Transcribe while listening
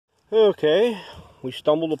Okay, we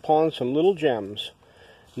stumbled upon some little gems.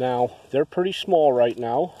 Now, they're pretty small right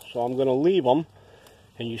now, so I'm going to leave them.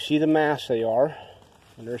 And you see the mass they are.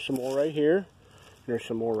 And there's some more right here. There's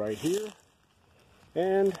some more right here.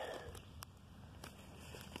 And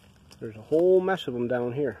there's a whole mess of them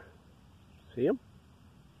down here. See them?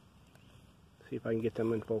 See if I can get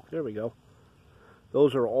them in focus. There we go.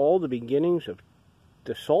 Those are all the beginnings of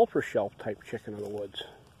the sulfur shelf type chicken of the woods.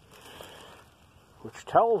 Which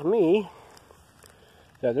tells me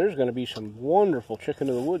that there's going to be some wonderful chicken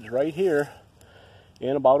of the woods right here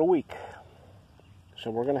in about a week.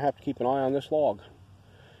 So we're going to have to keep an eye on this log,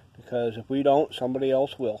 because if we don't, somebody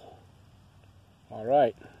else will.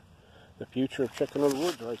 Alright, the future of chicken of the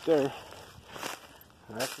woods right there.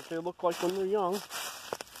 That's what they look like when they're young.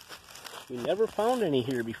 We never found any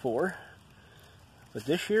here before, but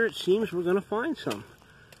this year it seems we're going to find some.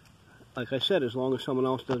 Like I said, as long as someone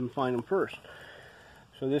else doesn't find them first.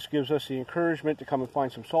 So this gives us the encouragement to come and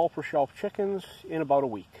find some sulfur shelf chickens in about a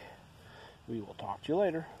week. We will talk to you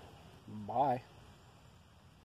later. Bye.